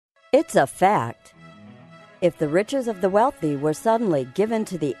It's a fact. If the riches of the wealthy were suddenly given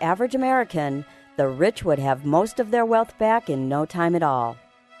to the average American, the rich would have most of their wealth back in no time at all.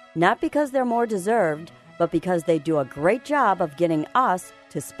 Not because they're more deserved, but because they do a great job of getting us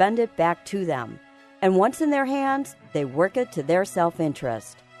to spend it back to them. And once in their hands, they work it to their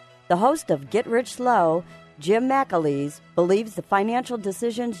self-interest. The host of Get Rich Slow, Jim McAleese, believes the financial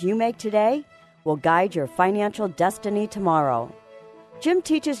decisions you make today will guide your financial destiny tomorrow. Jim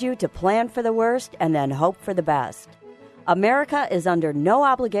teaches you to plan for the worst and then hope for the best. America is under no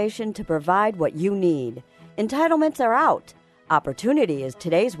obligation to provide what you need. Entitlements are out. Opportunity is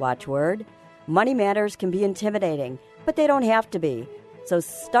today's watchword. Money matters can be intimidating, but they don't have to be. So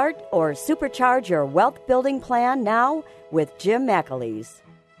start or supercharge your wealth building plan now with Jim McAleese.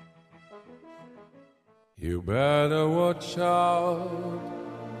 You better watch out.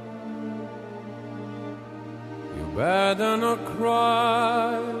 You better not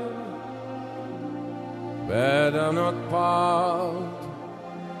cry. Better not pout.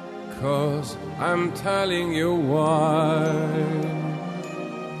 'Cause I'm telling you why.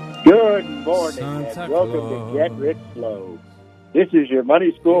 Good morning Santa and welcome Claus. to Get Rich Slow. This is your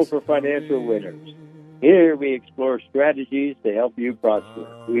money school for financial winners. Here we explore strategies to help you prosper.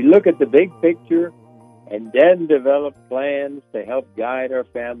 We look at the big picture and then develop plans to help guide our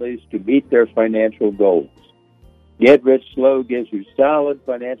families to meet their financial goals. Get Rich Slow gives you solid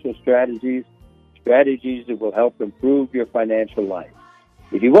financial strategies that will help improve your financial life.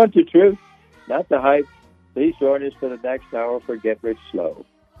 If you want the truth, not the hype, please join us for the next hour for Get Rich Slow.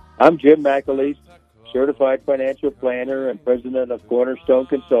 I'm Jim McAleese, certified financial planner and president of Cornerstone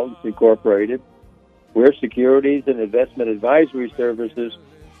Consultants Incorporated, where securities and investment advisory services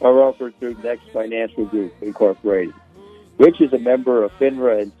are offered through Next Financial Group Incorporated, which is a member of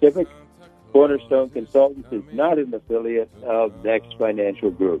FINRA and Civic. Cornerstone Consultants is not an affiliate of Next Financial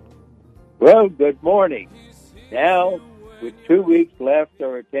Group. Well, good morning. Now, with 2 weeks left,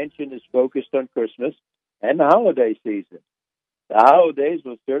 our attention is focused on Christmas and the holiday season. The holidays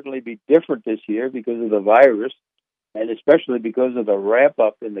will certainly be different this year because of the virus, and especially because of the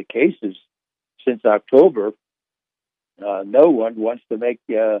ramp-up in the cases since October. No one wants to make,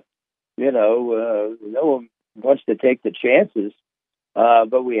 no one wants to take the chances,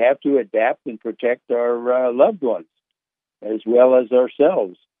 but we have to adapt and protect our loved ones as well as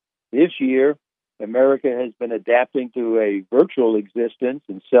ourselves. This year, America has been adapting to a virtual existence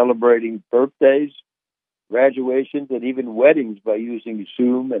and celebrating birthdays, graduations, and even weddings by using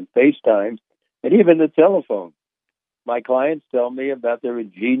Zoom and FaceTime, and even the telephone. My clients tell me about their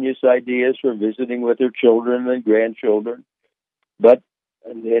ingenious ideas for visiting with their children and grandchildren, but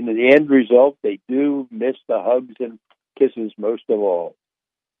in the end result, they do miss the hugs and kisses most of all.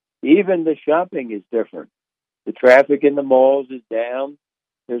 Even the shopping is different. The traffic in the malls is down.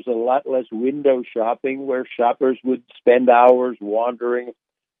 There's a lot less window shopping where shoppers would spend hours wandering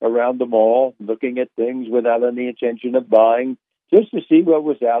around the mall, looking at things without any intention of buying, just to see what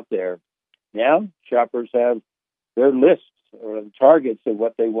was out there. Now, shoppers have their lists or targets of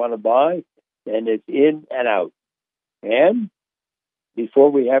what they want to buy, and it's in and out. And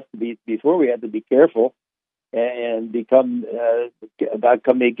before we had to be careful and becoming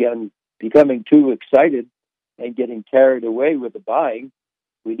too excited and getting carried away with the buying,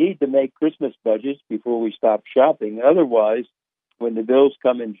 we need to make Christmas budgets before we stop shopping. Otherwise, when the bills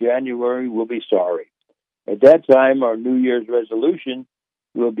come in January, we'll be sorry. At that time, our New Year's resolution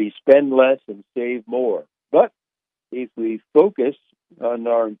will be spend less and save more. But if we focus on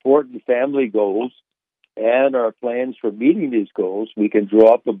our important family goals and our plans for meeting these goals, we can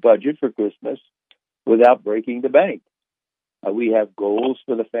draw up a budget for Christmas without breaking the bank. We have goals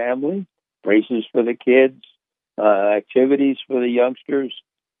for the family, braces for the kids, activities for the youngsters,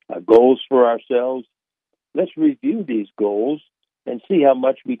 goals for ourselves. Let's review these goals and see how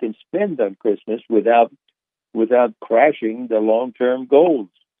much we can spend on Christmas without crashing the long-term goals.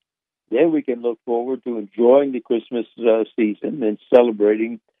 Then we can look forward to enjoying the Christmas season and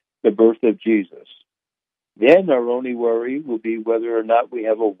celebrating the birth of Jesus. Then our only worry will be whether or not we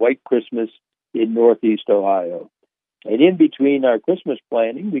have a white Christmas in Northeast Ohio. And in between our Christmas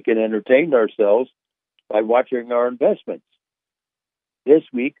planning, we can entertain ourselves by watching our investments. This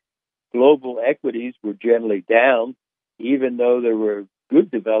week, global equities were generally down, even though there were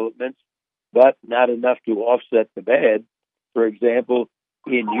good developments, but not enough to offset the bad. For example,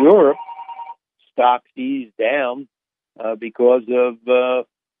 in Europe, stocks eased down because of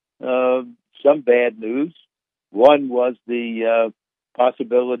some bad news. One was the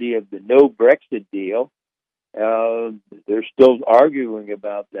possibility of the no Brexit deal. They're still arguing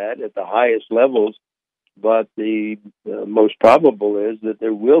about that at the highest levels but the most probable is that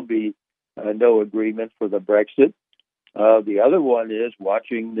there will be no agreement for the Brexit. The other one is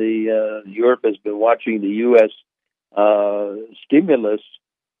watching Europe has been watching the U.S. Stimulus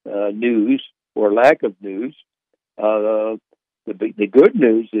news or lack of news. The good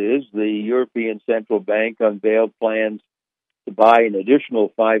news is the European Central Bank unveiled plans to buy an additional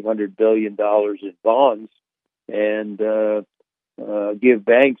 $500 billion in bonds and give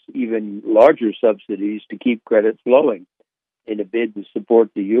banks even larger subsidies to keep credit flowing in a bid to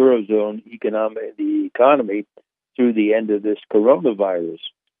support the Eurozone economy through the end of this coronavirus.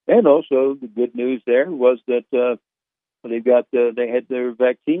 And also the good news there was that they had their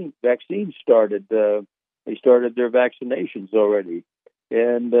vaccines started. They started their vaccinations already.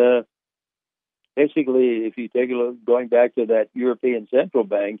 And basically, if you take a look, going back to that European Central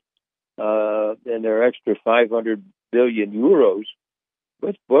Bank and their extra 500 billion euros,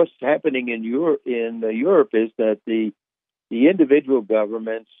 what's happening in Europe is that the individual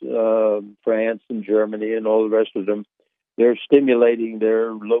governments, France and Germany and all the rest of them, they're stimulating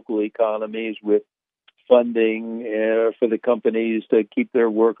their local economies with funding for the companies to keep their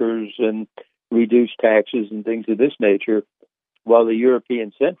workers and reduce taxes and things of this nature, while the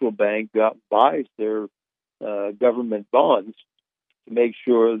European Central Bank buys their government bonds to make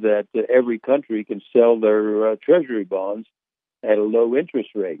sure that every country can sell their treasury bonds at a low interest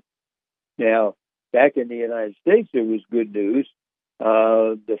rate. Now, back in the United States, there was good news.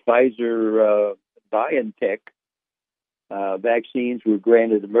 The Pfizer BioNTech vaccines were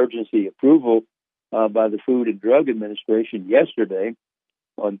granted emergency approval by the Food and Drug Administration yesterday.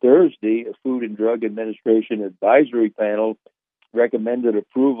 On Thursday, a Food and Drug Administration advisory panel recommended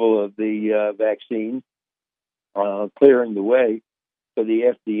approval of the vaccine, clearing the way for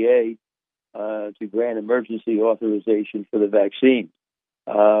the FDA to grant emergency authorization for the vaccine.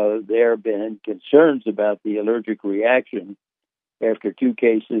 There have been concerns about the allergic reaction after 2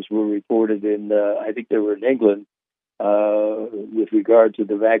 cases were reported in, I think they were in England, with regard to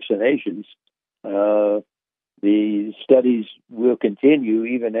the vaccinations. The studies will continue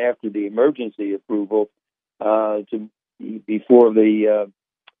even after the emergency approval before the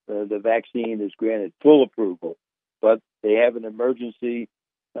vaccine is granted full approval. But they have an emergency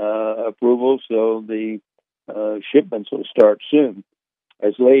approval, so the shipments will start soon.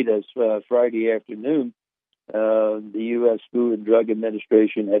 As late as Friday afternoon, the U.S. Food and Drug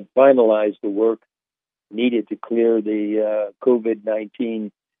Administration had finalized the work needed to clear the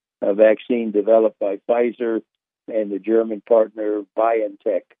COVID-19 vaccine developed by Pfizer and the German partner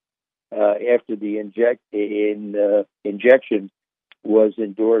BioNTech after the injection was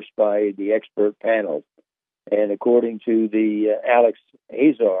endorsed by the expert panel. And according to the Alex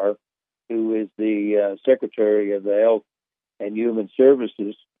Azar, who is the Secretary of the Health and Human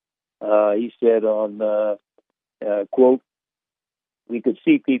Services, he said on, quote, "We could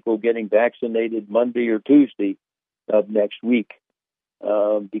see people getting vaccinated Monday or Tuesday of next week.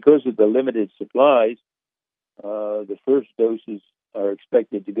 Because of the limited supplies, the first doses are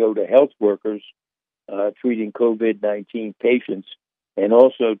expected to go to health workers treating COVID-19 patients and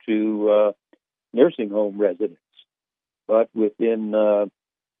also to nursing home residents. But within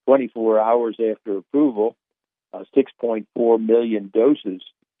 24 hours after approval, 6.4 million doses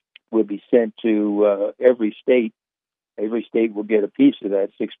will be sent to every state. Every state will get a piece of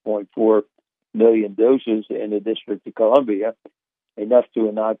that 6.4 million doses in the District of Columbia, enough to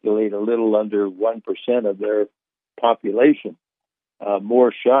inoculate a little under 1% of their population.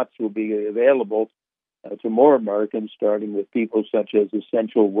 More shots will be available to more Americans, starting with people such as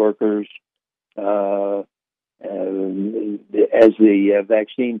essential workers, as the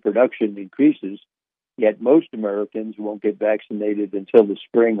vaccine production increases. Yet most Americans won't get vaccinated until the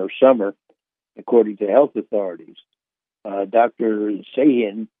spring or summer, according to health authorities. Dr.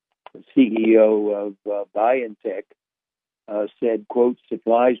 Sahin, the CEO of BioNTech, said, quote,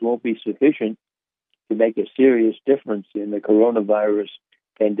 "Supplies won't be sufficient to make a serious difference in the coronavirus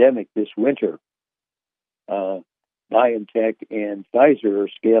pandemic this winter." BioNTech and Pfizer are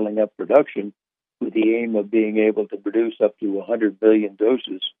scaling up production with the aim of being able to produce up to 100 billion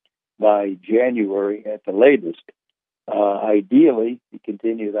doses by January at the latest. Ideally, he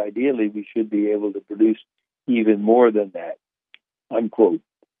continued, ideally, we should be able to produce even more than that, unquote.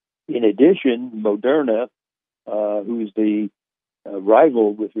 In addition, Moderna, who's the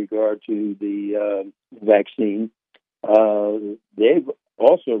rival with regard to the vaccine, they've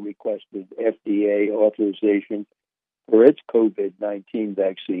also requested FDA authorization for its COVID-19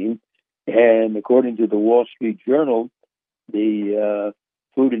 vaccine. And according to the Wall Street Journal, the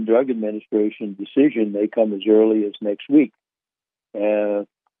Food and Drug Administration decision may come as early as next week.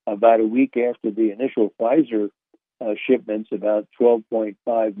 about a week after the initial Pfizer shipments, about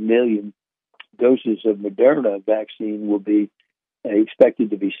 12.5 million doses of Moderna vaccine will be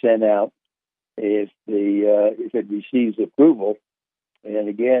expected to be sent out if it receives approval. And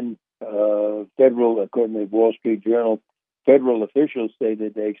again, according to the Wall Street Journal, federal officials say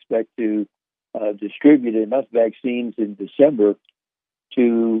that they expect to distribute enough vaccines in December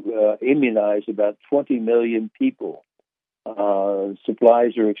to immunize about 20 million people.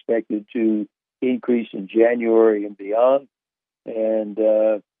 Supplies are expected to increase in January and beyond, and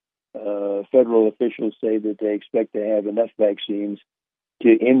federal officials say that they expect to have enough vaccines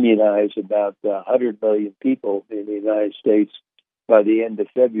to immunize about 100 million people in the United States by the end of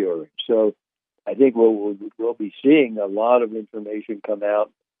February. So I think we'll be seeing a lot of information come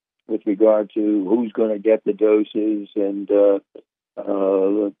out with regard to who's going to get the doses, and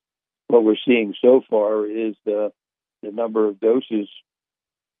what we're seeing so far is the number of doses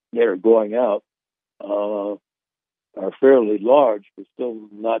that are going out are fairly large, but still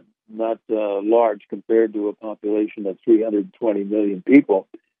not large compared to a population of 320 million people.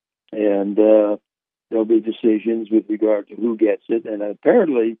 And there'll be decisions with regard to who gets it. And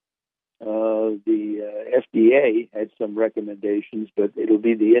apparently, the FDA had some recommendations, but it'll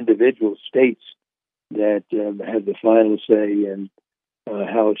be the individual states that have the final say in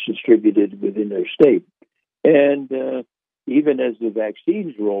how it's distributed within their state. And even as the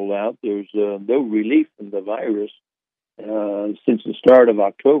vaccines roll out, there's no relief from the virus. Since the start of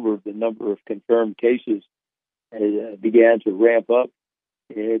October, the number of confirmed cases began to ramp up.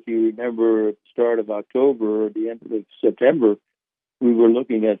 If you remember, at the start of October or the end of September, we were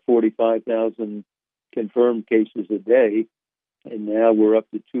looking at 45,000 confirmed cases a day, and now we're up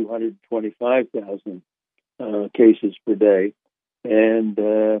to 225,000 cases per day. And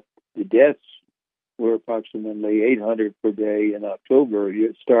the deaths were approximately 800 per day in October,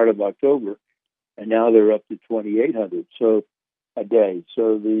 start of October, and now they're up to 2,800 a day.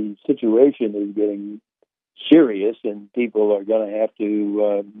 So the situation is getting serious, and people are going to have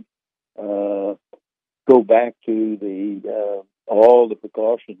to go back to all the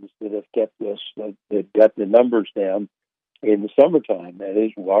precautions that have kept us, that got the numbers down in the summertime. That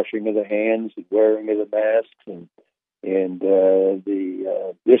is, washing of the hands, and wearing of the masks, and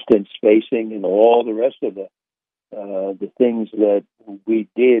the distance spacing, and all the rest of the things that we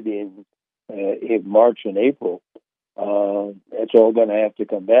did in March and April. That's all going to have to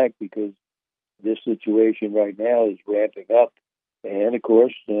come back, because this situation right now is ramping up. And of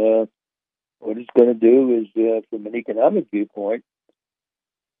course, what it's going to do is, from an economic viewpoint,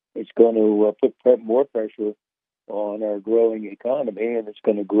 it's going to put more pressure on our growing economy, and it's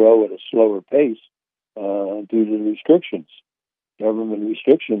going to grow at a slower pace due to the restrictions, government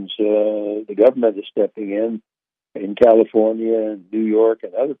restrictions. The government is stepping in California and New York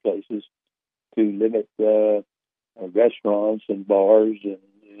and other places to limit restaurants and bars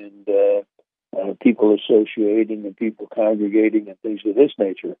and people associating and people congregating and things of this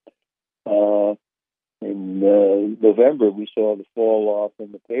nature. In November, we saw the fall off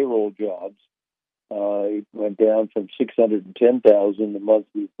in the payroll jobs. It went down from 610,000 the month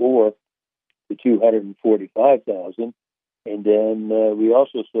before to 245,000. And then we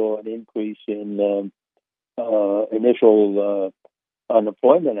also saw an increase in initial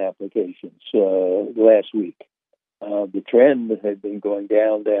unemployment applications last week. The trend had been going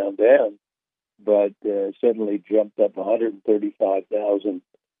down, but suddenly jumped up 135,000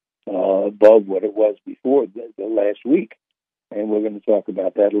 above what it was before the last week. And we're going to talk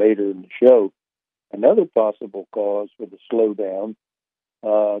about that later in the show. Another possible cause for the slowdown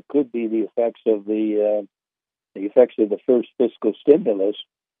could be the effects of the first fiscal stimulus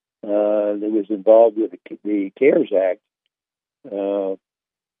that was involved with the CARES Act.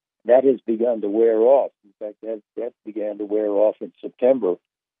 That has begun to wear off. In fact, that began to wear off in September,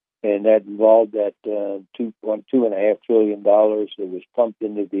 and that involved that $2.5 trillion that was pumped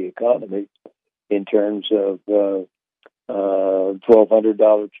into the economy in terms of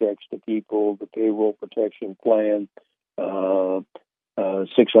 $1,200 checks to people, the payroll protection plan,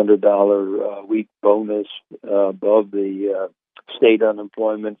 $600 week bonus above the state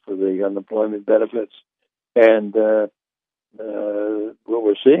unemployment for the unemployment benefits. And what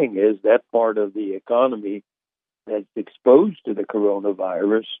we're seeing is that part of the economy that's exposed to the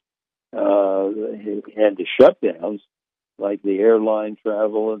coronavirus and the shutdowns, like the airline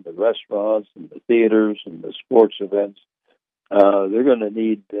travel and the restaurants and the theaters and the sports events, they're going to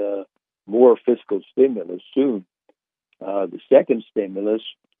need more fiscal stimulus soon. The second stimulus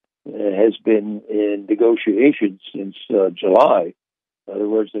has been in negotiations since July. In other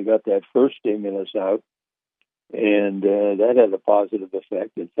words, they got that first stimulus out, and that had a positive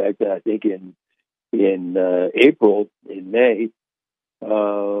effect. In fact, I think in April, in May,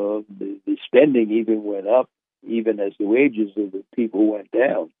 the spending even went up, even as the wages of the people went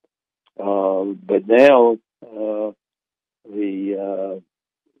down. But now the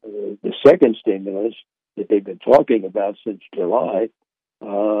second stimulus that they've been talking about since July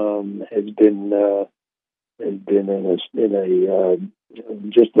has been in a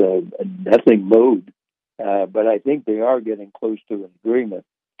just a nothing mode. But I think they are getting close to an agreement.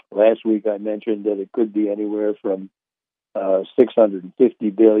 Last week I mentioned that it could be anywhere from 650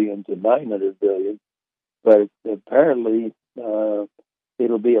 billion to 900 billion, but apparently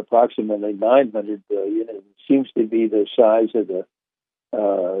it'll be approximately 900 billion. And it seems to be the size of the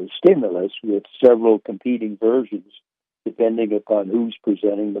stimulus, with several competing versions depending upon who's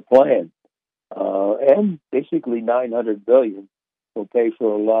presenting the plan. And basically 900 billion will pay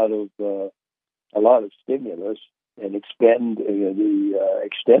for a lot of stimulus and extend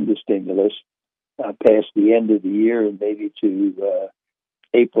the stimulus past the end of the year and maybe to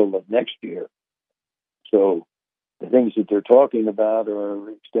April of next year. So the things that they're talking about are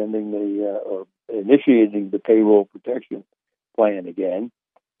extending or initiating the payroll protection plan again.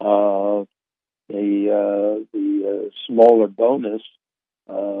 The smaller bonus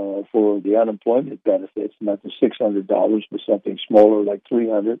for the unemployment benefits, not the $600, but something smaller like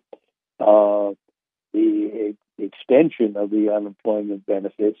 $300. The extension of the unemployment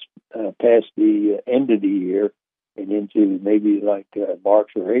benefits past the end of the year and into maybe like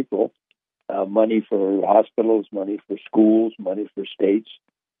March or April. Money for hospitals, money for schools, money for states.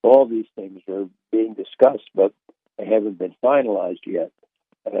 All these things are being discussed, but they haven't been finalized yet.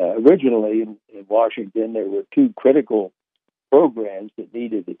 Originally, in Washington, there were two critical programs that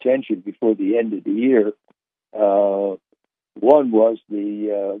needed attention before the end of the year. One was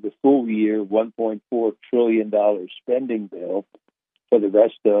the full year $1.4 trillion spending bill for the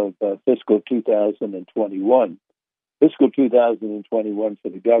rest of fiscal 2021. Fiscal 2021 for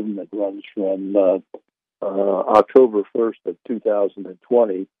the government runs from October 1st of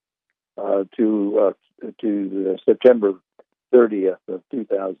 2020 to September 30th of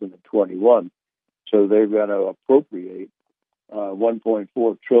 2021. So they're going to appropriate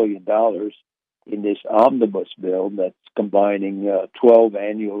 $1.4 trillion in this omnibus bill that's combining 12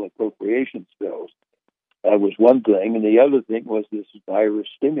 annual appropriations bills. That was one thing. And the other thing was this virus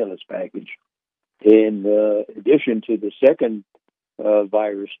stimulus package. In addition to the second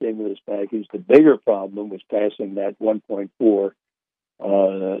virus stimulus package, the bigger problem was passing that $1.4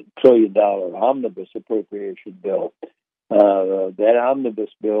 trillion omnibus appropriation bill. That omnibus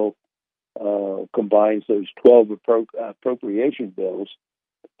bill combines those 12 appropriation bills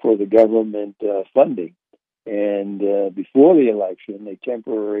for the government funding. And before the election, a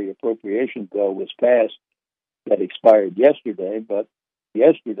temporary appropriation bill was passed that expired yesterday. But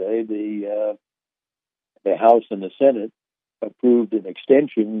yesterday, the House and the Senate approved an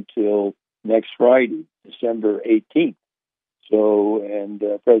extension till next Friday, December 18th. So, and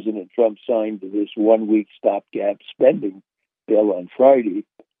President Trump signed this 1 week stopgap spending bill on Friday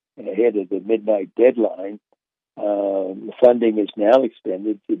ahead of the midnight deadline. The funding is now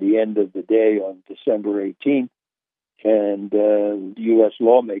extended to the end of the day on December 18th, and U.S.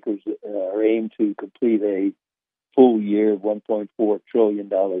 lawmakers are aimed to complete a full year $1.4 trillion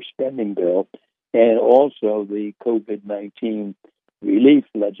spending bill, and also the COVID-19 relief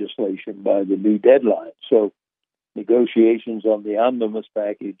legislation by the new deadline. So negotiations on the omnibus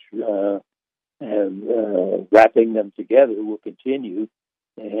package and wrapping them together will continue.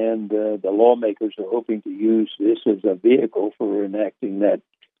 And the lawmakers are hoping to use this as a vehicle for enacting that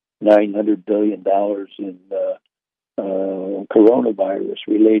 $900 billion in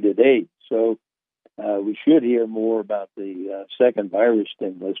coronavirus-related aid. So we should hear more about the second virus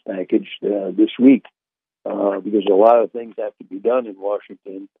stimulus package this week because a lot of things have to be done in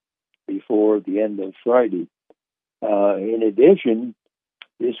Washington before the end of Friday. In addition,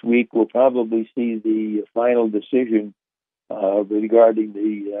 this week we'll probably see the final decision regarding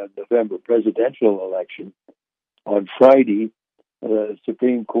the November presidential election. On Friday, the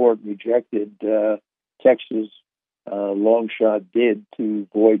Supreme Court rejected Texas' long-shot bid to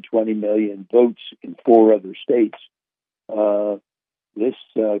void 20 million votes in 4 other states. This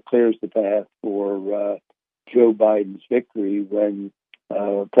clears the path for Joe Biden's victory when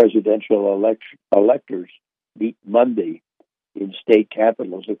presidential electors meet Monday in state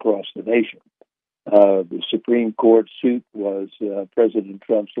capitals across the nation. The Supreme Court suit was President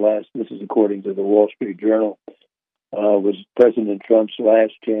Trump's last, this is according to the Wall Street Journal, was President Trump's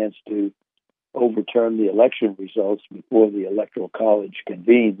last chance to overturn the election results before the Electoral College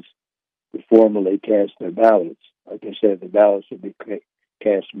convenes. to formally cast their ballots. Like I said, the ballots will be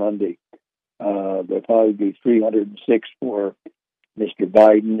cast Monday. There'll probably be 306 for Mr.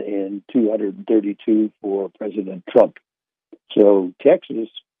 Biden and 232 for President Trump. So Texas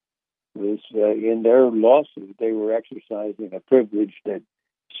was, in their lawsuit, they were exercising a privilege that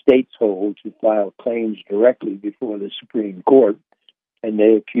states hold to file claims directly before the Supreme Court. And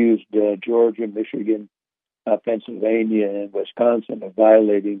they accused Georgia, Michigan, Pennsylvania, and Wisconsin of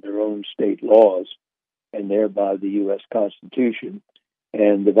violating their own state laws and thereby the U.S. Constitution.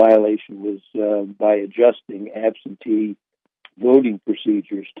 And the violation was by adjusting absentee voting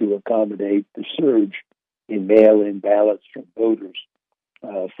procedures to accommodate the surge in mail-in ballots from voters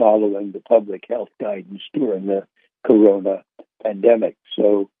following the public health guidance during the corona pandemic.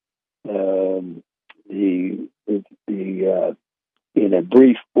 So, in a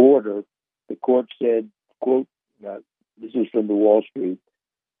brief order, the court said, quote, this is from the Wall Street,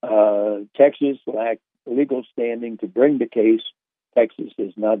 Texas lacked legal standing to bring the case. Texas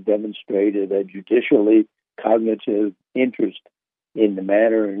has not demonstrated a judicially cognitive interest in the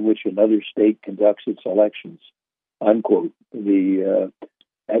manner in which another state conducts its elections, unquote.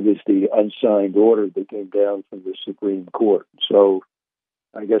 That was the unsigned order that came down from the Supreme Court. So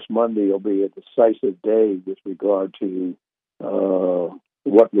I guess Monday will be a decisive day with regard to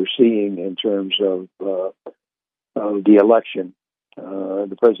what we're seeing in terms of the election,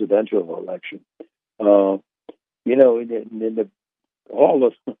 the presidential election. All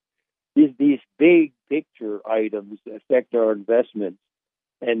of these big picture items affect our investments,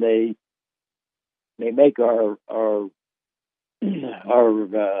 and they make our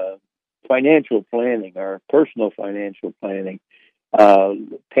financial planning, our personal financial planning,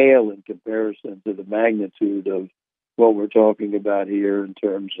 pale in comparison to the magnitude of what we're talking about here in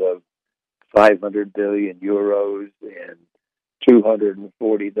terms of 500 billion euros and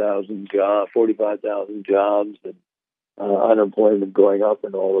 240,000 jobs, 45,000 jobs, and unemployment going up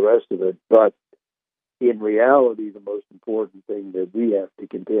and all the rest of it. But in reality, the most important thing that we have to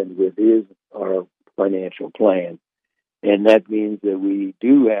contend with is our financial plan. And that means that we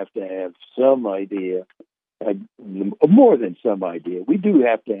do have to have some idea, more than some idea. We do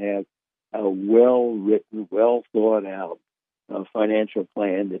have to have a well-written, well-thought-out financial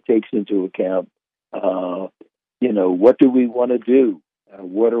plan that takes into account, what do we want to do?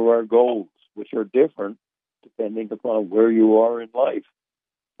 What are our goals, which are different depending upon where you are in life.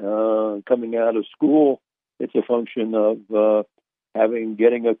 Coming out of school, it's a function of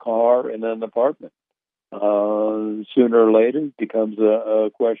getting a car and an apartment. Sooner or later, it becomes a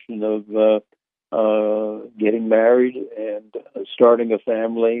question of getting married and starting a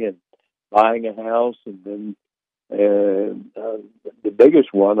family and buying a house, and then the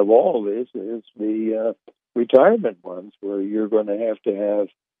biggest one of all this is the retirement ones, where you're going to have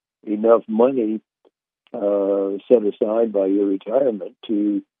enough money set aside by your retirement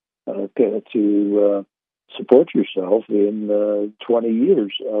to support yourself in 20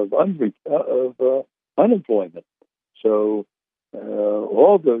 years of unemployment. So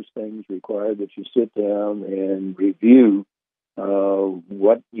all those things require that you sit down and review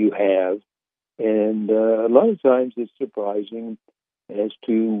what you have. And a lot of times it's surprising as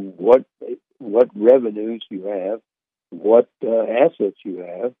to what revenues you have, what assets you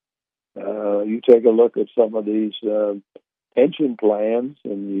have. You take a look at some of these pension plans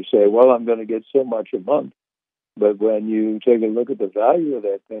and you say, well, I'm going to get so much a month. But when you take a look at the value of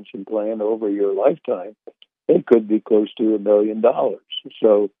that pension plan over your lifetime, it could be close to $1 million.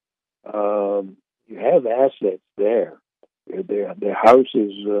 So you have assets there. The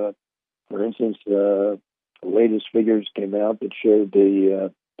houses, for instance, the latest figures came out that showed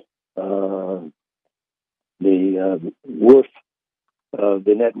the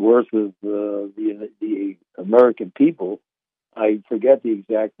net worth of the American people. I forget the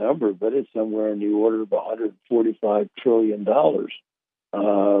exact number, but it's somewhere in the order of $145 trillion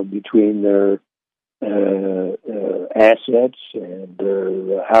between their assets and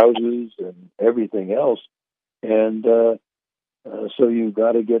their houses and everything else. And so you've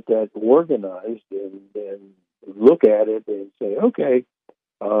got to get that organized and look at it and say, okay,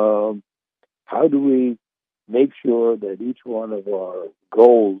 how do we make sure that each one of our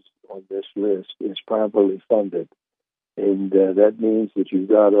goals on this list is properly funded? And that means that you've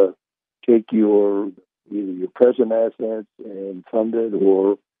got to take either your present assets and fund it,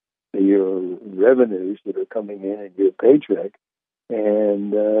 or your revenues that are coming in your paycheck,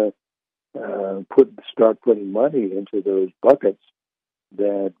 and start putting money into those buckets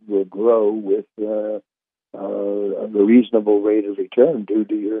that will grow with a reasonable rate of return due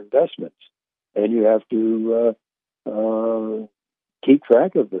to your investments. And you have to keep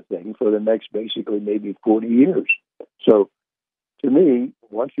track of the thing for the next basically maybe 40 years. So to me,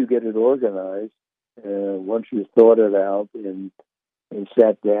 once you get it organized, once you've thought it out and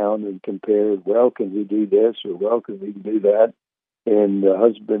sat down and compared, well, can we do this or well, can we do that? And the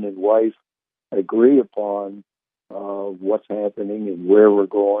husband and wife agree upon what's happening and where we're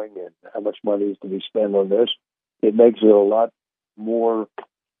going and how much money is to be spent on this. It makes it a lot more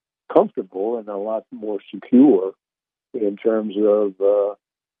comfortable and a lot more secure in terms of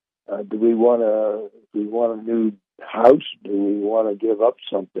do we want a new house? Do we want to give up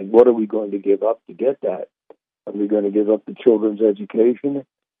something? What are we going to give up to get that? Are we going to give up the children's education?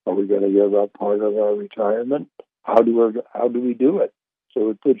 Are we going to give up part of our retirement? How do we do it? So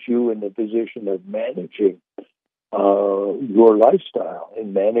it puts you in the position of managing your lifestyle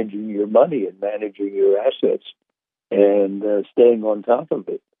and managing your money and managing your assets and staying on top of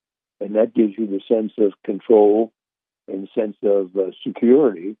it. And that gives you the sense of control and sense of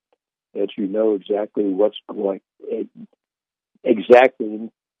security that you know exactly what's going. Exact is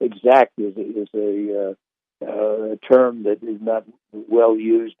a term that is not well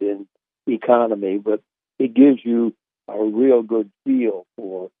used in economy, but it gives you a real good feel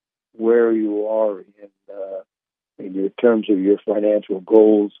for where you are in your terms of your financial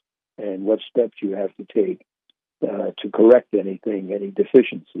goals and what steps you have to take to correct any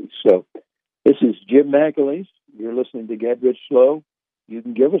deficiencies. So this is Jim McAleese. You're listening to Get Rich Slow. You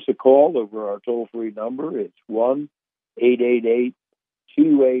can give us a call over our toll-free number. It's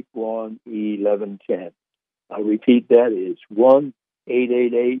 1-888-281-1110. I'll repeat that. It's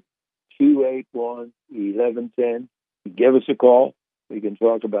 1-888-281-1110. Give us a call. We can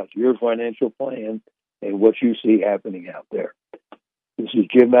talk about your financial plan and what you see happening out there. This is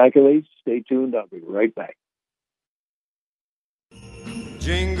Jim McAleese. Stay tuned. I'll be right back.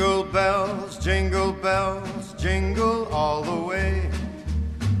 Jingle bells, jingle all the way.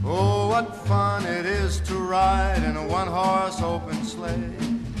 Oh, what fun it is to ride in a one-horse open sleigh.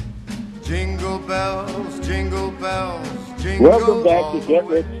 Jingle bells, jingle Welcome back to Get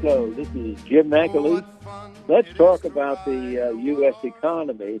Rich Slow. This is Jim McAleese. Let's talk about the U.S.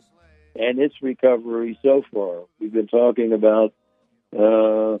 economy and its recovery so far. We've been talking about,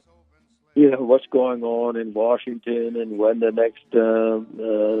 what's going on in Washington and when the next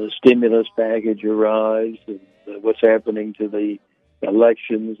stimulus package arrives and what's happening to the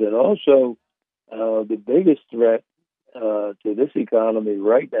elections. And also the biggest threat to this economy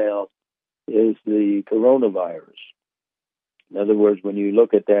right now is the coronavirus. In other words, when you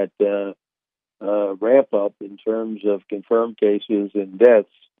look at that ramp up in terms of confirmed cases and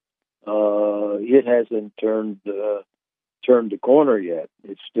deaths, it hasn't turned the corner yet.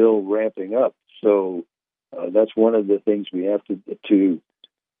 It's still ramping up. So that's one of the things we have to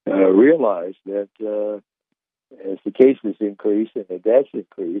realize, that as the cases increase and the deaths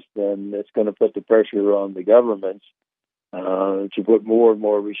increase, then it's going to put the pressure on the governments to put more and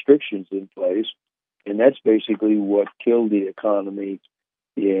more restrictions in place. And that's basically what killed the economy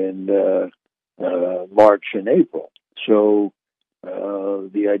in March and April. So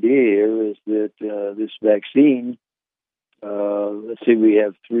the idea here is that this vaccine, let's see, we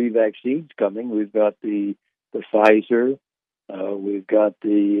have 3 vaccines coming. We've got the Pfizer, we've got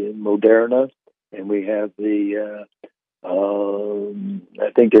the Moderna, and we have the,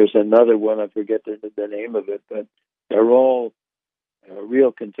 I think there's another one, I forget the name of it, but they're all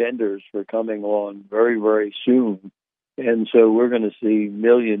real contenders for coming on very, very soon. And so we're going to see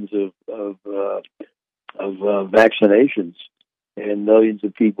millions of vaccinations and millions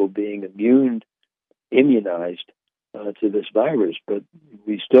of people being immunized to this virus. But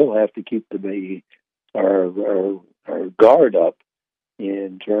we still have to keep our guard up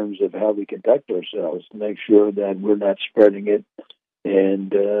in terms of how we conduct ourselves to make sure that we're not spreading it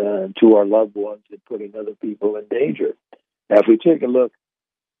and to our loved ones and putting other people in danger. Now, if we take a look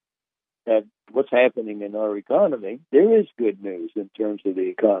at what's happening in our economy, there is good news in terms of the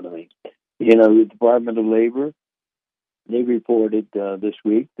economy. The Department of Labor, they reported this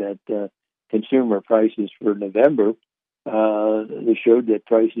week that consumer prices for November, they showed that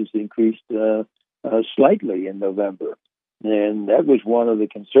prices increased slightly in November. And that was one of the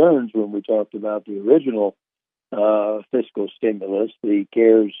concerns when we talked about the original fiscal stimulus, the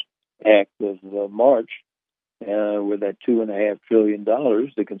CARES Act of March, with that $2.5 trillion.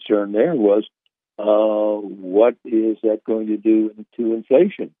 The concern there was, what is that going to do to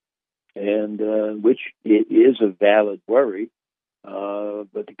inflation? And which it is a valid worry,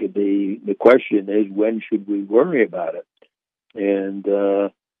 but the question is, when should we worry about it? And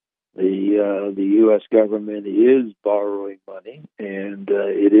the U.S. government is borrowing money, and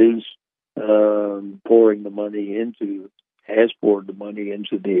it is pouring the money into has poured the money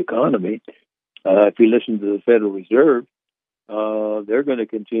into the economy. If you listen to the Federal Reserve, they're going to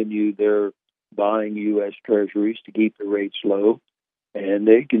continue their buying U.S. Treasuries to keep the rates low, and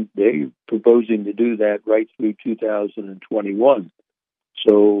they're proposing to do that right through 2021.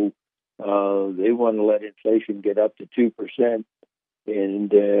 So they want to let inflation get up to 2%, and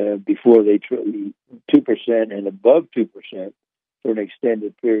before they 2% and above 2% for an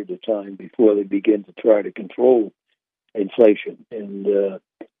extended period of time before they begin to try to control inflation and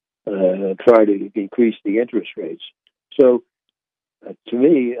try to increase the interest rates. So, to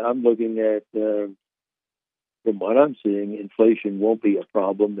me, I'm looking at, from what I'm seeing, inflation won't be a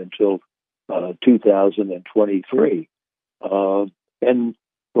problem until 2023. And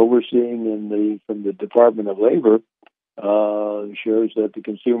what we're seeing from the Department of Labor shows that the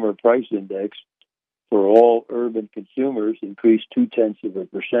consumer price index for all urban consumers increased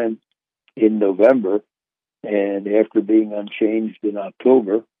 0.2% in November, and after being unchanged in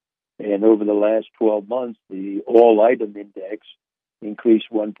October. And over the last 12 months, the all-item index increased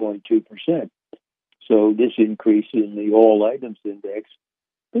 1.2%. So this increase in the all-items index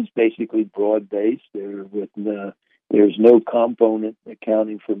is basically broad-based. There's no component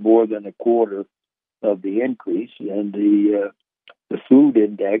accounting for more than a quarter of the increase, and the food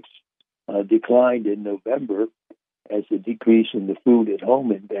index declined in November as the decrease in the food at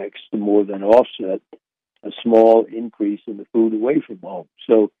home index more than offset a small increase in the food away from home.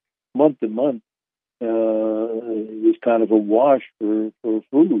 So month to month, it was kind of a wash for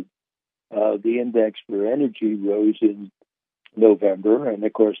food. The index for energy rose in November, and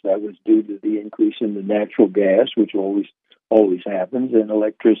of course that was due to the increase in the natural gas, which always happens, and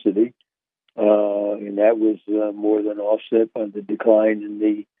electricity, and that was more than offset by the decline in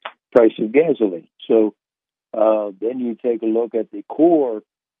the price of gasoline. So then you take a look at the core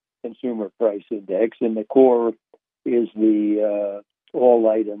consumer price index, and the core is the all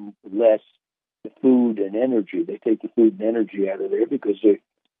item less the food and energy. They take the food and energy out of there because the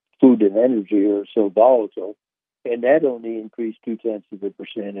food and energy are so volatile, and that only increased 0.2%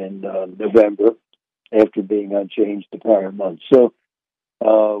 in November after being unchanged the prior month. So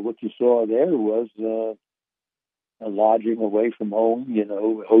what you saw there was a lodging away from home,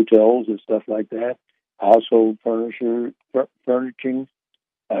 hotels and stuff like that, household furnishing,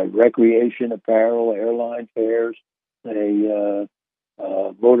 recreation apparel, airline fares,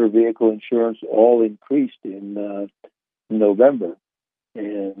 motor vehicle insurance all increased in November.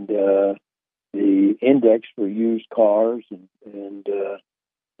 And the index for used cars and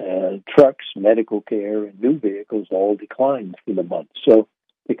trucks, medical care, and new vehicles all declined for the month. So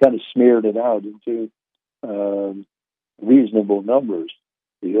they kind of smeared it out into reasonable numbers.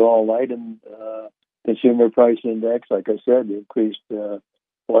 The all-item consumer price index, like I said, increased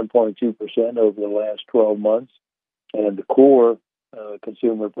 1.2% over the last 12 months, and the core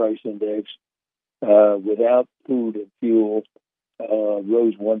consumer price index without food and fuel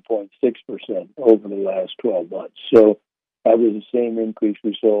rose 1.6% over the last 12 months. So that was the same increase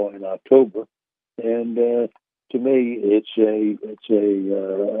we saw in October, and to me, it's a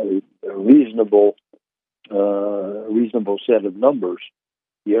reasonable set of numbers.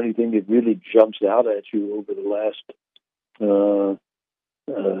 The only thing that really jumps out at you over the last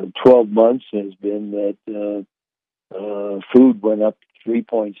 12 months has been that food went up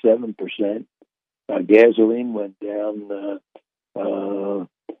 3.7%, gasoline went down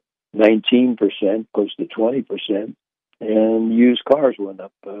 19%, close to 20%, and used cars went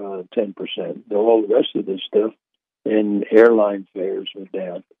up 10%. All the rest of this stuff, and airline fares went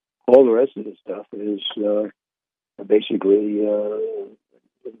down. All the rest of this stuff is basically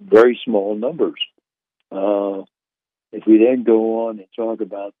very small numbers. If we then go on and talk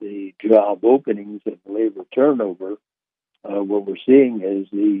about the job openings and labor turnover, what we're seeing is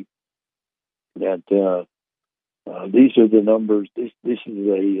that these are the numbers. This is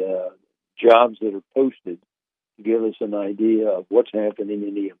the jobs that are posted to give us an idea of what's happening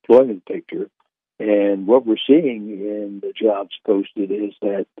in the employment picture. And what we're seeing in the jobs posted is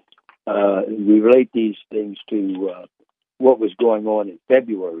that we relate these things to what was going on in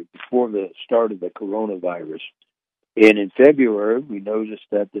February before the start of the coronavirus. And in February, we noticed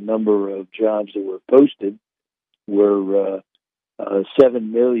that the number of jobs that were posted were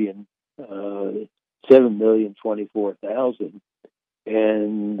 7,024,000.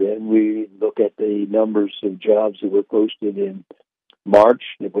 And then we look at the numbers of jobs that were posted in March.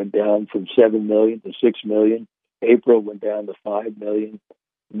 It went down from 7 million to 6 million. April went down to 5 million.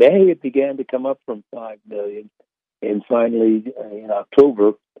 May, it began to come up from 5 million. And finally, in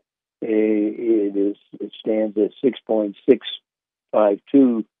October, it stands at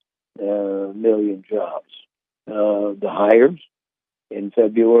 6.652 million jobs. The hires in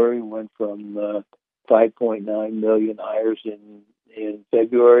February went from 5.9 million hires in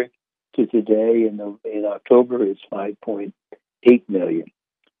February to today in October it's 5.8 million.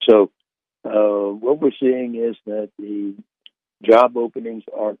 So what we're seeing is that the job openings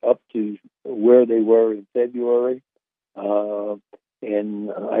aren't up to where they were in February,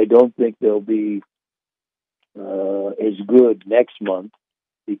 and I don't think they'll be as good next month,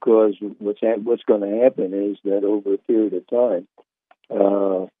 because what's going to happen is that over a period of time,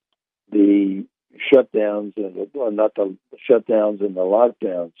 the shutdowns not the shutdowns and the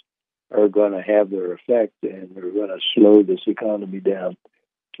lockdowns are going to have their effect, and they're going to slow this economy down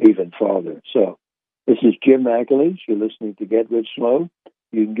even farther. So this is Jim McAleese. You're listening to Get Rich Slow.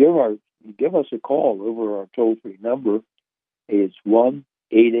 You can give us a call over our toll-free number. It's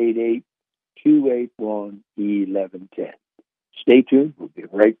 1-888-281-1110. Stay tuned. We'll be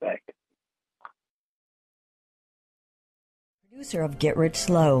right back. Producer of Get Rich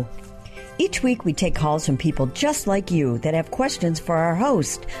Slow. Each week we take calls from people just like you that have questions for our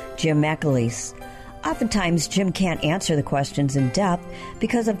host, Jim McAleese. Oftentimes, Jim can't answer the questions in depth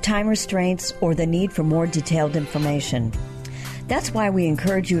because of time restraints or the need for more detailed information. That's why we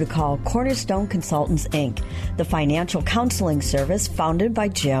encourage you to call Cornerstone Consultants, Inc., the financial counseling service founded by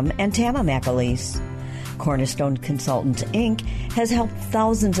Jim and Tama McAleese. Cornerstone Consultants, Inc. has helped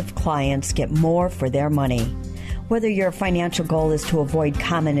thousands of clients get more for their money. Whether your financial goal is to avoid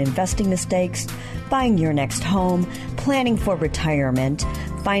common investing mistakes, buying your next home, planning for retirement,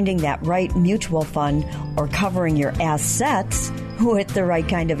 finding that right mutual fund, or covering your assets with the right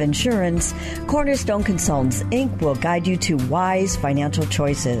kind of insurance, Cornerstone Consultants, Inc. will guide you to wise financial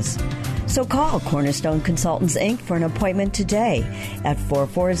choices. So call Cornerstone Consultants, Inc. for an appointment today at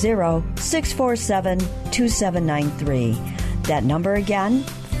 440-647-2793. That number again,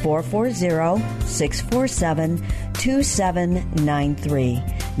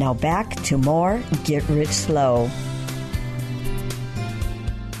 440-647-2793. Now back to more Get Rich Slow.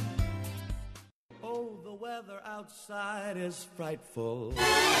 Oh, the weather outside is frightful, but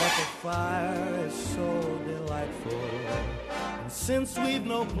the fire is so delightful. And since we've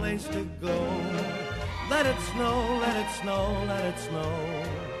no place to go, let it snow, let it snow, let it snow.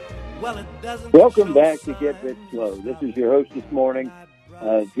 Well, it doesn't. Welcome back to Get Rich Slow. This is your host this morning,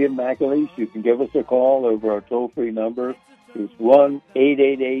 Jim McAleese. You can give us a call over our toll-free number. It's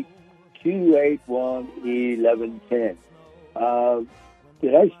 1-888-281-1110.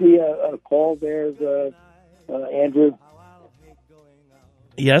 Did I see a call there, Andrew?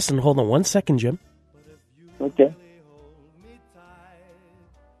 Yes, and hold on one second, Jim. Okay.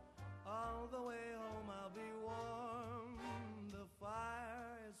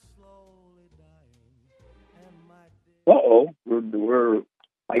 Uh-oh,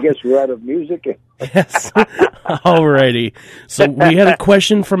 I guess we're out of music. Yes. Alrighty. So we had a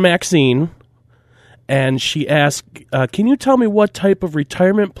question from Maxine, and she asked, can you tell me what type of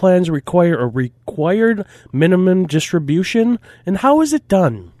retirement plans require a required minimum distribution, and how is it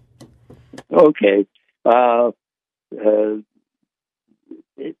done? Okay. One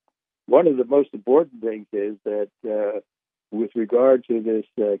of the most important things is that with regard to this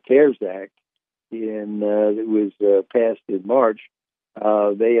CARES Act, that was passed in March,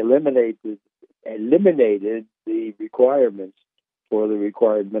 they eliminated the requirements for the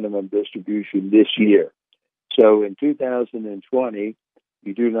required minimum distribution this year. So in 2020,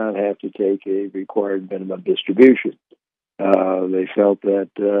 you do not have to take a required minimum distribution. They felt that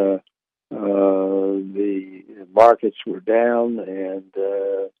the markets were down, and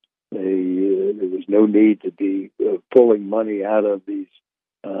there was no need to be pulling money out of these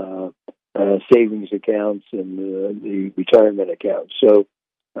savings accounts and the retirement accounts. So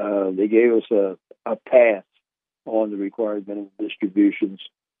they gave us a pass on the required minimum distributions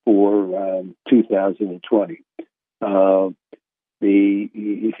for 2020.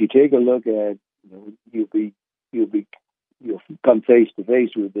 If you take a look at, you'll come face to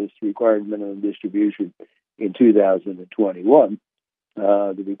face with this required minimum distribution in 2021.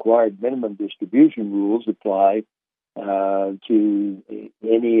 The required minimum distribution rules apply to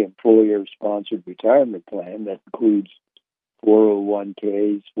any employer-sponsored retirement plan. That includes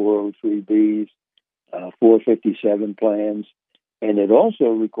 401ks, 403bs, 457 plans, and it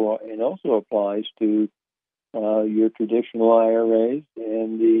also applies to your traditional IRAs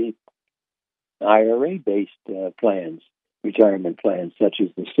and the IRA-based plans, retirement plans, such as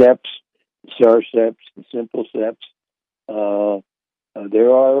the SEPs, the SAR-SEPs, the Simple SEPs.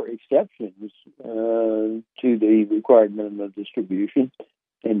 There are exceptions to the required minimum distribution,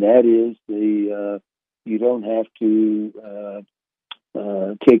 and that is you don't have to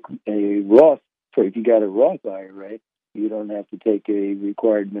take a Roth for if you got a Roth IRA, you don't have to take a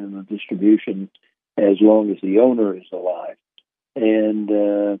required minimum distribution as long as the owner is alive. And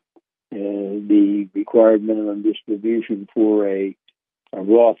the required minimum distribution for a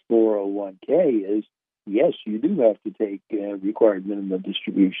Roth 401k is, yes, you do have to take required minimum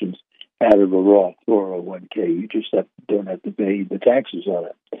distributions out of a Roth 401k. You just don't have to pay the taxes on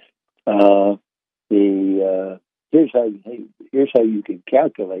it. Here's how you can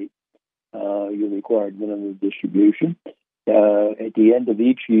calculate your required minimum distribution. At the end of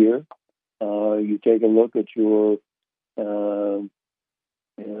each year, you take a look at your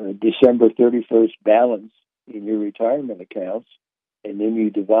December 31st balance in your retirement accounts, and then you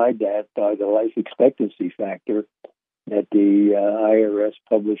divide that by the life expectancy factor that the IRS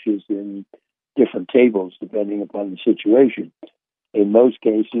publishes in different tables depending upon the situation. In most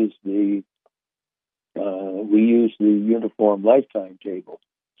cases, we use the uniform lifetime table.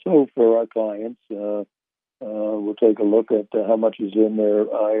 So for our clients, we'll take a look at how much is in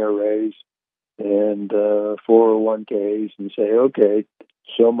their IRAs and 401ks and say, okay,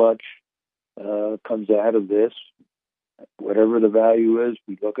 so much comes out of this. Whatever the value is,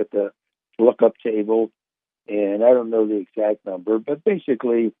 we look at the lookup table, and I don't know the exact number, but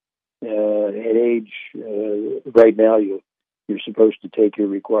basically at age, right now, you're supposed to take your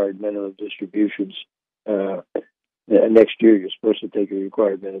required minimum distributions. Next year, you're supposed to take your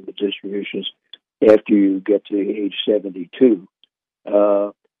required minimum distributions after you get to age 72.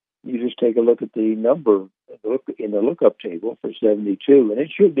 You just take a look at the number in the lookup table for 72, and it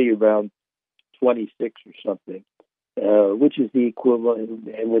should be around 26 or something, which is the equivalent.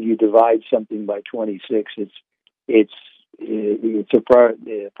 And when you divide something by 26, it's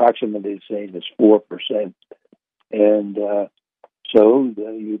approximately the same as 4%. And so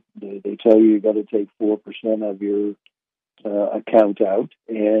they tell you got to take 4% of your account out.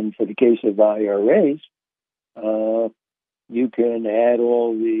 And for the case of IRAs, you can add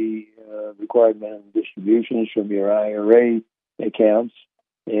all the required minimum distributions from your IRA accounts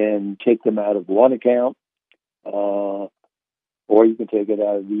and take them out of one account, or you can take it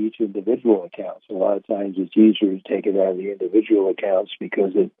out of each individual account. So a lot of times it's easier to take it out of the individual accounts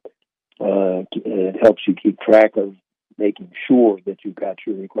because it helps you keep track of making sure that you've got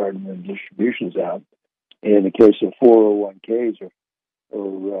your required minimum distributions out. In the case of 401ks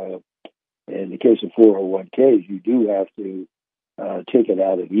or in the case of 401ks, you do have to take it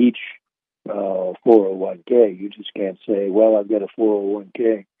out of each 401k. You just can't say, well, I've got a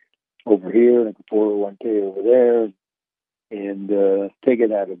 401k over here and a 401k over there, and take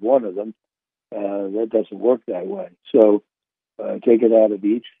it out of one of them. That doesn't work that way. So take it out of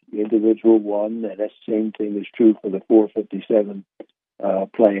each individual one, and that same thing is true for the 457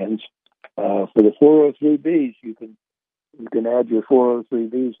 plans. For the 403bs, you can add your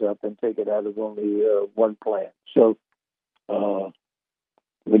 403bs up and take it out of only one plan. So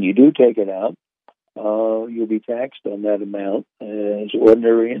when you do take it out, you'll be taxed on that amount as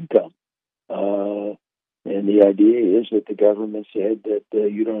ordinary income. And the idea is that the government said that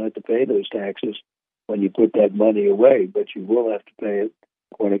you don't have to pay those taxes when you put that money away, but you will have to pay it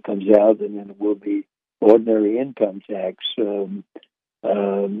when it comes out, and then it will be ordinary income tax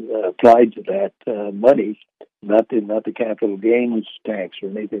applied to that money, not the capital gains tax or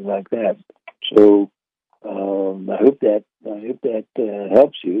anything like that. So I hope that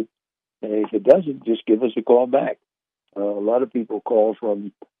helps you. And if it doesn't, just give us a call back. A lot of people call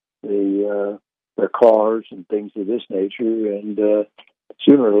from their cars and things of this nature, and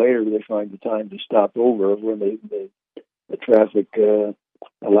sooner or later they find the time to stop over when the traffic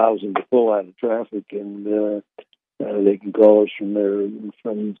allows them to pull out of traffic, and they can call us from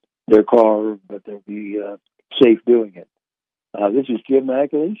their car, but they'll be safe doing it. This is Jim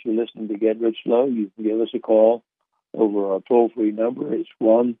McAleese. You're listening to Get Rich Slow. You can give us a call over our toll-free number. It's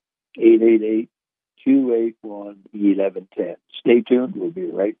 1-888-281-1110. Stay tuned. We'll be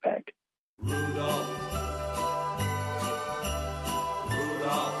right back. Rudolph,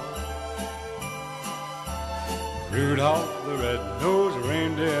 Rudolph the red-nosed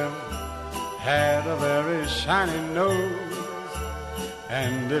reindeer had a very shiny nose,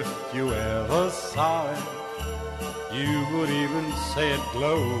 and if you ever saw it, you would even say it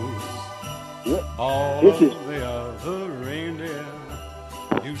glows. All of the other reindeer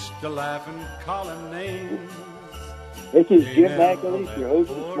used to laugh and call him names. This is Jim McAleese, your host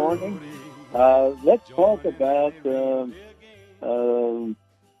this morning. Let's talk about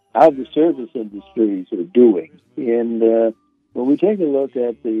how the service industries are doing. And when we take a look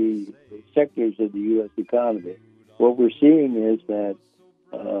at the sectors of the U.S. economy, what we're seeing is that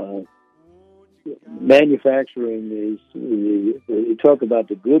manufacturing is, you talk about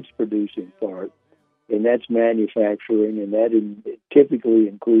the goods producing part, and that's manufacturing, and that typically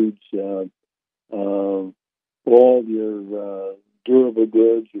includes all your durable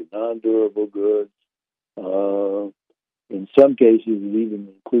goods, your non-durable goods. In some cases, it even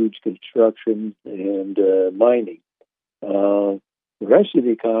includes construction and mining. The rest of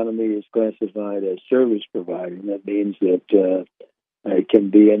the economy is classified as service provider. That means that it can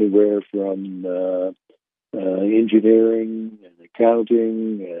be anywhere from engineering and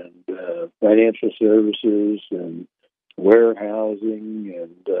accounting and financial services and warehousing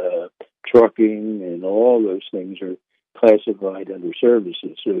and trucking, and all those things are classified under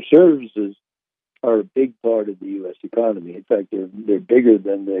services. So services are a big part of the U.S. economy. In fact, they're bigger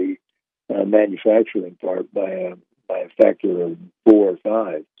than the manufacturing part by a factor of 4 or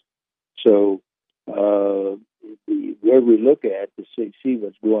 5. So where we look at to see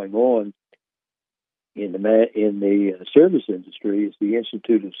what's going on in the service industry is the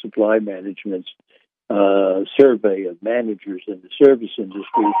Institute of Supply Management's survey of managers in the service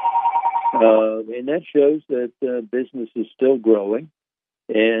industry, and that shows that business is still growing,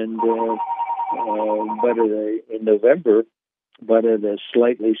 and but in November, but at a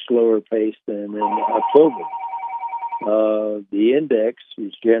slightly slower pace than in October. The index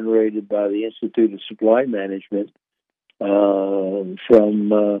is generated by the Institute of Supply Management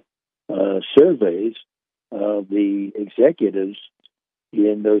from surveys of the executives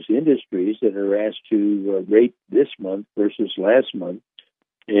in those industries that are asked to rate this month versus last month.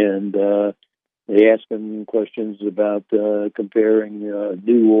 And they ask them questions about comparing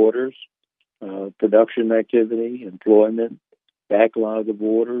new orders, production activity, employment, backlog of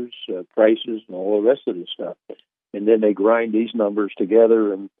orders, prices, and all the rest of the stuff. And then they grind these numbers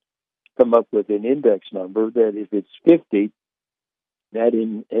together and come up with an index number that, if it's 50, that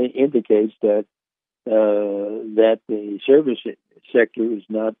indicates that the service sector is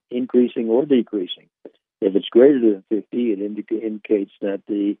not increasing or decreasing. If it's greater than 50, it indicates that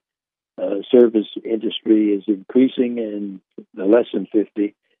the service industry is increasing, and less than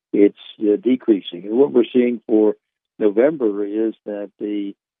 50, it's decreasing. And what we're seeing for November is that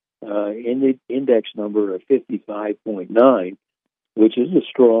the index number of 55.9, which is a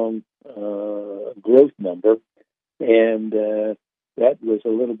strong growth number, and that was a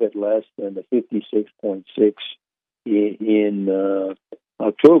little bit less than the 56.6 in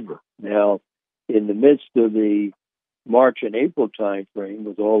October. Now, in the midst of the March and April timeframe,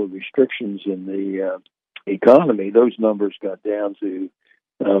 with all the restrictions in the economy, those numbers got down to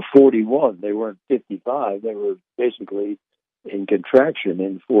 41. They weren't 55. They were basically in contraction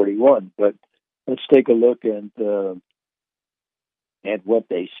in 41. But let's take a look at what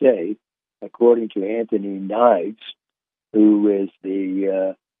they say. According to Anthony Knives, who is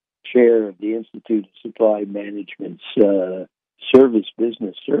the chair of the Institute of Supply Management's Service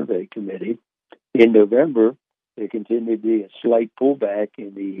Business Survey Committee, in November, there continued to be a slight pullback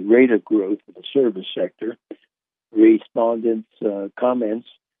in the rate of growth of the service sector. Respondents' comments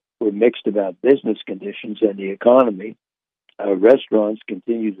were mixed about business conditions and the economy. Restaurants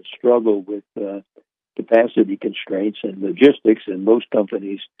continue to struggle with capacity constraints and logistics, and most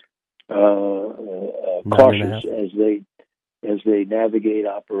companies cautious as they navigate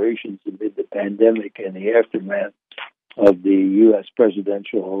operations amid the pandemic and the aftermath of the U.S.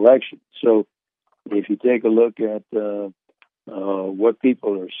 presidential election. So, if you take a look at what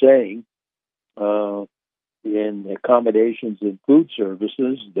people are saying in accommodations and food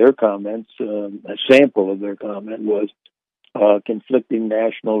services, their comments, a sample of their comment was conflicting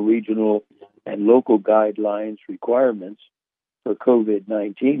national, regional, and local guidelines requirements for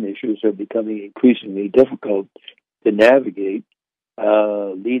COVID-19 issues are becoming increasingly difficult to navigate,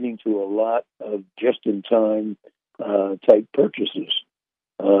 leading to a lot of just-in-time type purchases.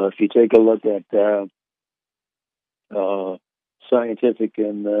 If you take a look at scientific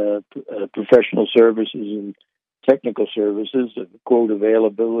and professional services and technical services, quote,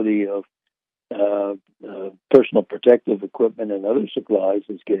 availability of personal protective equipment and other supplies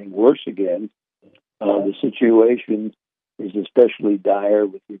is getting worse again. The situation is especially dire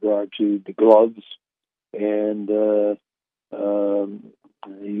with regard to the gloves, and the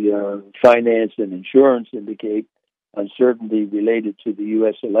finance and insurance indicate uncertainty related to the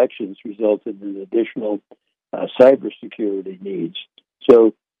U.S. elections resulted in additional cybersecurity needs.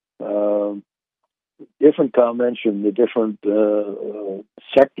 So, different comments from the different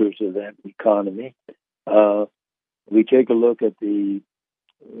sectors of that economy. We take a look at the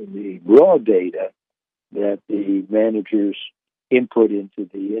raw data that the managers input into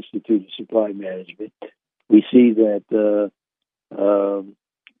the Institute of Supply Management. We see that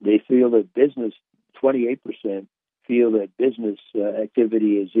they feel that business, 28% feel that business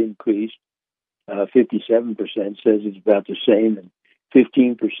activity has increased. 57% says it's about the same, and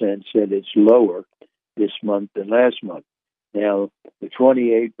 15% said it's lower this month than last month. Now, the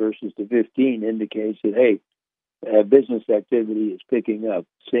 28 versus the 15 indicates that, hey, business activity is picking up.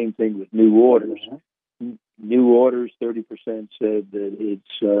 Same thing with new orders. New orders, 30% said that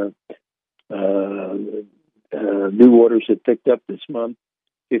it's new orders have picked up this month.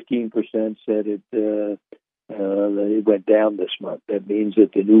 15% said it went down this month. That means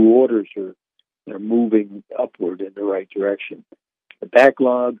that the new orders are moving upward in the right direction. The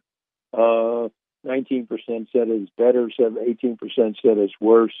backlog, 19% said it's better, 18% said it's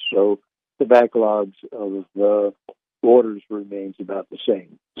worse. So the backlogs of orders remains about the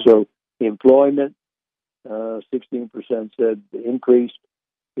same. So employment, 16% said increased,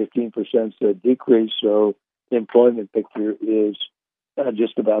 15% said decreased. So the employment picture is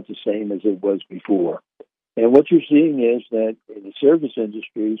just about the same as it was before. And what you're seeing is that in the service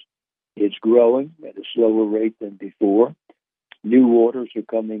industries, it's growing at a slower rate than before. New orders are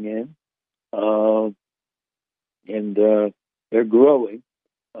coming in, and they're growing,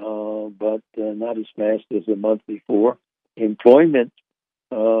 but not as fast as the month before. Employment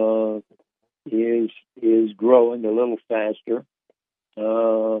is growing a little faster.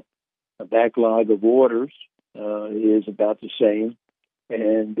 A backlog of orders is about the same,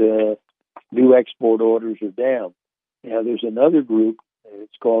 and new export orders are down. Now, there's another group.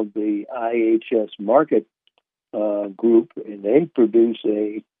 It's called the IHS Market group, and they produce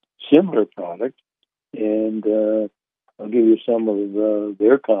a similar product. And I'll give you some of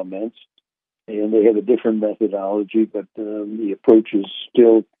their comments. And they have a different methodology, but the approach is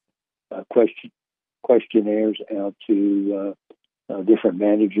still questionnaires out to different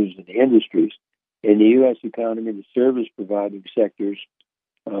managers in the industries. In the U.S. economy, the service-providing sectors,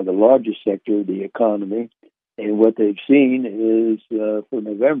 the largest sector of the economy, and what they've seen is for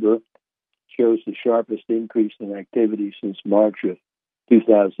November shows the sharpest increase in activity since March of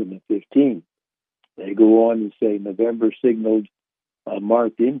 2015. They go on and say November signaled a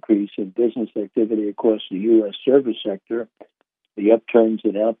marked increase in business activity across the U.S. service sector. The upturns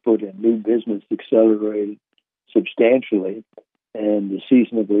in output and new business accelerated substantially, and the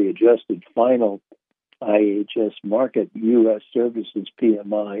seasonably adjusted final IHS Market U.S. Services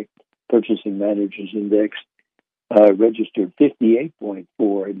PMI, Purchasing Managers Index, registered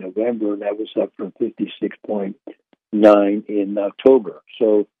 58.4 in November, and that was up from 56.9 in October.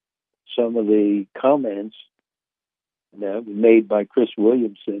 So some of the comments that were made by Chris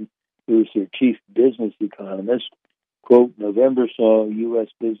Williamson, who is their chief business economist, quote, November saw U.S.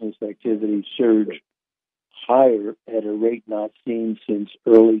 business activity surge higher at a rate not seen since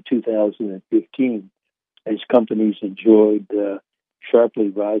early 2015, as companies enjoyed sharply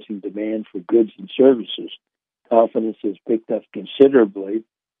rising demand for goods and services. Confidence has picked up considerably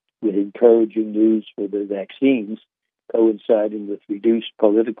with encouraging news for the vaccines, coinciding with reduced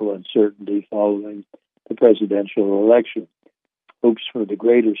political uncertainty following the presidential election. Hopes for the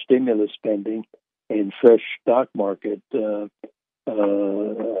greater stimulus spending and fresh stock market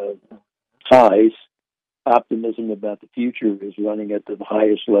highs. Optimism about the future is running at the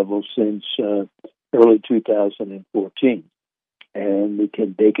highest level since early 2014. And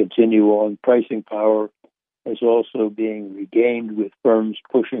they continue on. Pricing power is also being regained, with firms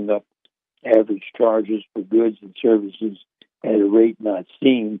pushing up average charges for goods and services at a rate not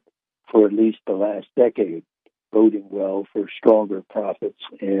seen for at least the last decade, boding well for stronger profits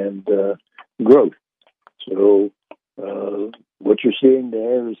and growth. So what you're seeing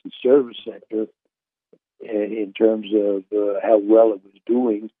there is the service sector, in terms of how well it was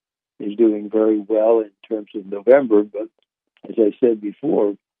doing, is doing very well in terms of November. But as I said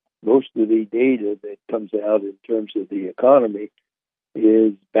before, most of the data that comes out in terms of the economy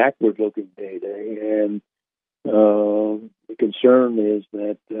is backward-looking data, and the concern is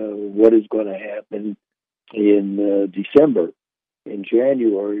that what is going to happen in December, in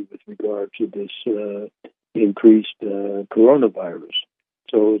January, with regard to this increased coronavirus.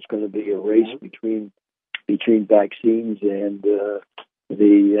 So it's going to be a race between vaccines and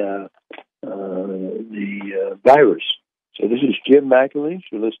the virus. So this is Jim McAleese.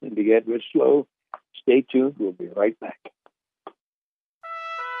 You're listening to Get Rich Slow. Stay tuned. We'll be right back.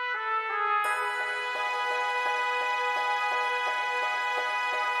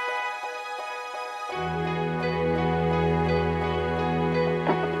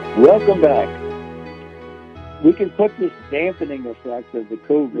 Welcome back. We can put this dampening effect of the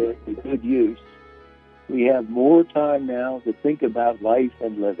COVID to good use. We have more time now to think about life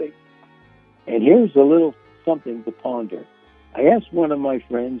and living. And here's a little something to ponder. I asked one of my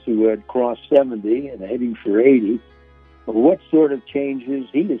friends who had crossed 70 and heading for 80 or what sort of changes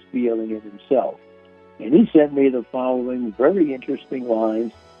he is feeling in himself. And he sent me the following very interesting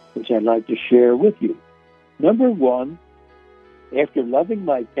lines, which I'd like to share with you. Number one, after loving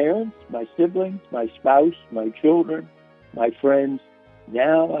my parents, my siblings, my spouse, my children, my friends,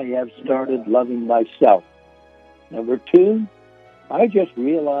 now I have started loving myself. Number two, I just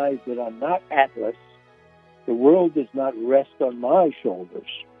realized that I'm not Atlas. The world does not rest on my shoulders.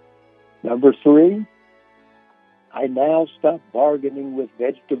 Number three, I now stop bargaining with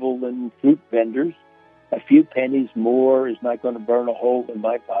vegetable and fruit vendors. A few pennies more is not going to burn a hole in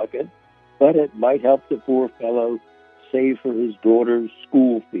my pocket, but it might help the poor fellow save for his daughter's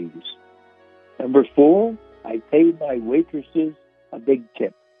school fees. Number four, I paid my waitresses a big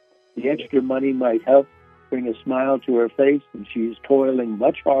tip. The extra money might help bring a smile to her face, and she is toiling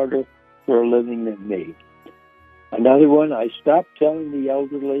much harder for a living than me. Another one, I stopped telling the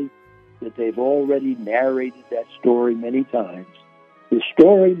elderly that they've already narrated that story many times. The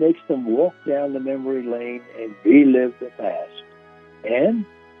story makes them walk down the memory lane and relive the past. And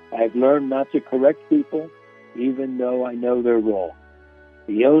I've learned not to correct people, even though I know they're wrong.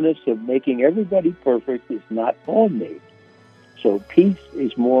 The onus of making everybody perfect is not on me. So peace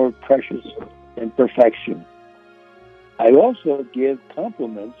is more precious than perfection. I also give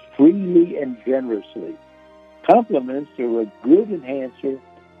compliments freely and generously. Compliments are a good enhancer,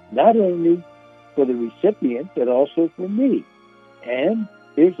 not only for the recipient, but also for me. And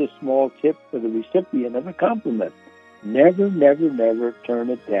here's a small tip for the recipient of a compliment. Never, never, never turn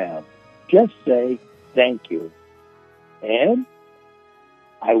it down. Just say thank you. And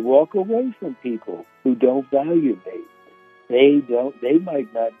I walk away from people who don't value me. They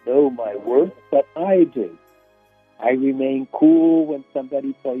might not know my worth, but I do. I remain cool when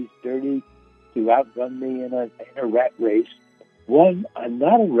somebody plays dirty to outrun me in a rat race. One, I'm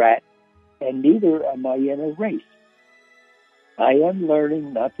not a rat, and neither am I in a race. I am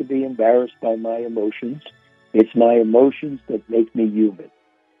learning not to be embarrassed by my emotions. It's my emotions that make me human.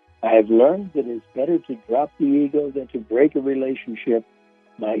 I have learned that it's better to drop the ego than to break a relationship.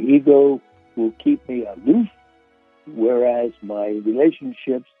 My ego will keep me aloof, whereas my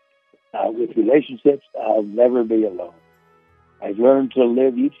relationships, I'll never be alone. I've learned to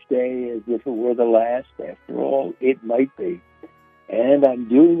live each day as if it were the last. After all, it might be. And I'm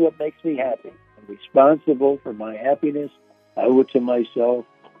doing what makes me happy. I'm responsible for my happiness. I owe it to myself.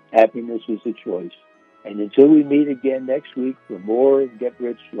 Happiness is a choice. And until we meet again next week for more Get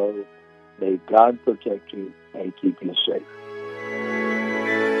Rich Slow, may God protect you and keep you safe.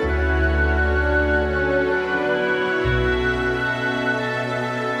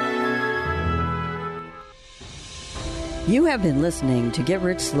 You have been listening to Get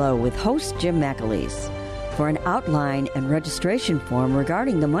Rich Slow with host Jim McAleese. For an outline and registration form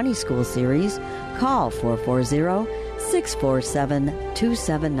regarding the Money School series, call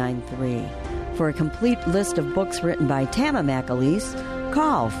 440-647-2793. For a complete list of books written by Tama McAleese,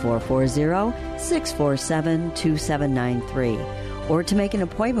 call 440-647-2793. Or to make an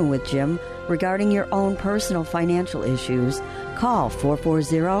appointment with Jim regarding your own personal financial issues, call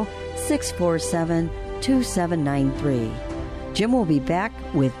 440-647-2793. Jim will be back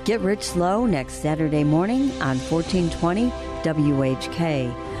with Get Rich Slow next Saturday morning on 1420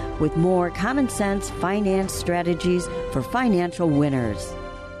 WHK with more common sense finance strategies for financial winners.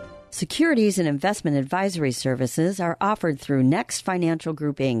 Securities and investment advisory services are offered through Next Financial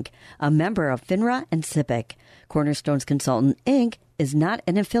Group, Inc., a member of FINRA and SIPC. Cornerstones Consultant, Inc. is not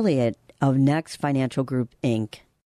an affiliate of Next Financial Group, Inc.